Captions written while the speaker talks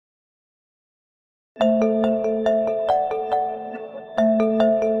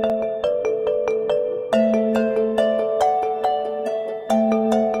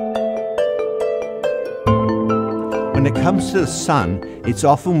comes to the sun, it's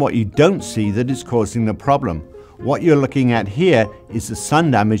often what you don't see that is causing the problem. What you're looking at here is the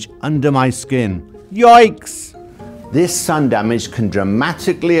sun damage under my skin. Yikes! This sun damage can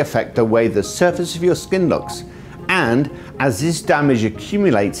dramatically affect the way the surface of your skin looks, and as this damage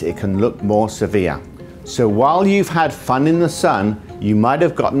accumulates, it can look more severe. So while you've had fun in the sun, you might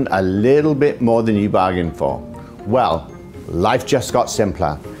have gotten a little bit more than you bargained for. Well, life just got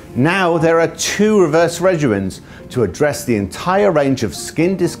simpler. Now there are 2 reverse regimens to address the entire range of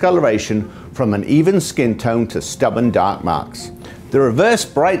skin discoloration, from an even skin tone to stubborn dark marks. The reverse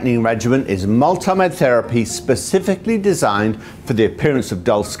brightening regimen is multi-med therapy specifically designed for the appearance of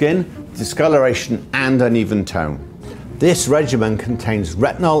dull skin, discoloration and uneven tone. This regimen contains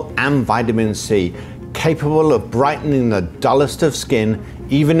retinol and vitamin C, capable of brightening the dullest of skin,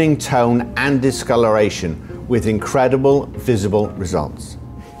 evening tone and discoloration with incredible visible results.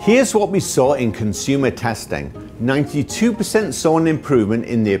 Here's what we saw in consumer testing. 92% saw an improvement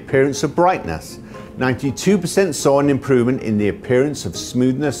in the appearance of brightness. 92% saw an improvement in the appearance of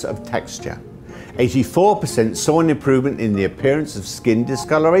smoothness of texture. 84% saw an improvement in the appearance of skin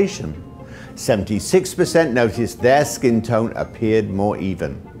discoloration. 76% noticed their skin tone appeared more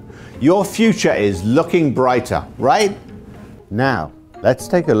even. Your future is looking brighter, right? Now, let's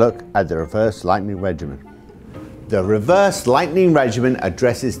take a look at the reverse lightening regimen. The reverse lightening regimen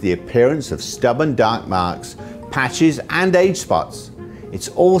addresses the appearance of stubborn dark marks, patches and age spots. It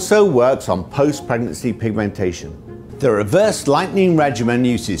also works on post-pregnancy pigmentation. The reverse lightening regimen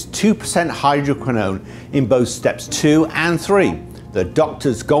uses 2% hydroquinone in both steps 2 and 3, the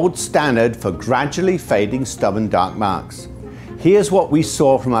doctor's gold standard for gradually fading stubborn dark marks. Here's what we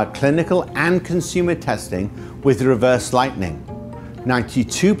saw from our clinical and consumer testing with the reverse lightening.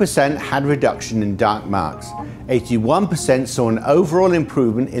 92% had reduction in dark marks. 81% saw an overall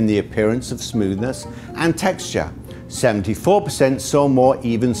improvement in the appearance of smoothness and texture. 74% saw more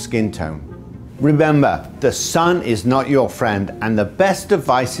even skin tone. Remember, the sun is not your friend, and the best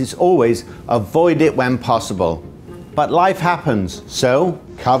advice is always avoid it when possible. But life happens, so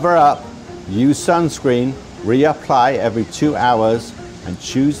cover up, use sunscreen, reapply every 2 hours, and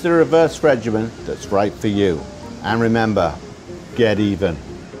choose the reverse regimen that's right for you. And remember, get even.